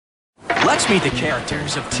Let's meet the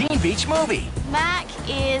characters of Teen Beach Movie. Mac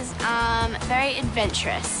is very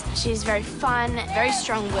adventurous. She's very fun, very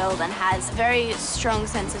strong-willed, and has a very strong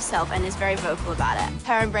sense of self and is very vocal about it.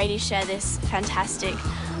 Her and Brady share this fantastic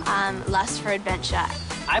lust for adventure.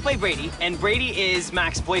 I play Brady, and Brady is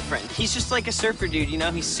Mac's boyfriend. He's just like a surfer dude, you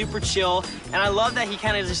know? He's super chill, and I love that he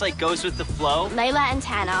kind of just like goes with the flow. Layla and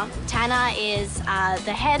Tanner. Tanner is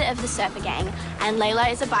the head of the surfer gang, and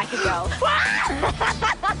Layla is a biker girl.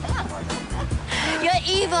 You're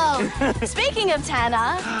evil. Speaking of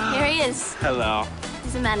Tanner, here he is. Hello.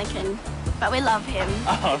 He's a mannequin, but we love him.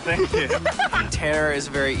 Oh, thank you. Tanner is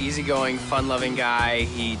a very easygoing, fun-loving guy.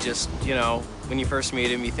 He just, you know, when you first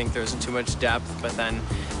meet him, you think there's too much depth, but then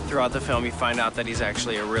throughout the film, you find out that he's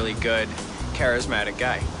actually a really good, charismatic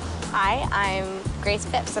guy. Hi, I'm Grace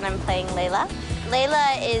Phipps, and I'm playing Layla.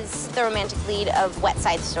 Layla is the romantic lead of Wet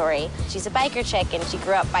Side Story. She's a biker chick, and she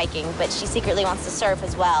grew up biking, but she secretly wants to surf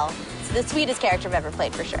as well. It's the sweetest character I've ever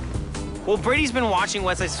played, for sure. Well, Brady's been watching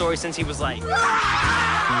West Side Story since he was like...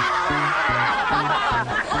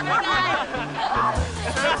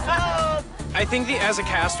 I think as a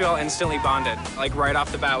cast, we all instantly bonded. Like, right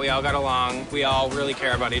off the bat, we all got along. We all really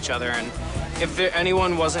care about each other, and if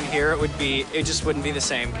anyone wasn't here, it just wouldn't be the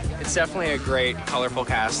same. It's definitely a great, colorful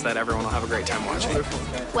cast that everyone will have a great time watching.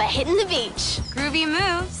 We're hitting the beach. Groovy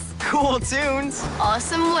moves. Cool tunes.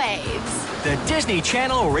 Awesome waves. The Disney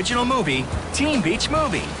Channel original movie, Teen Beach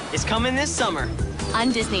Movie. It's coming this summer.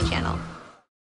 On Disney Channel.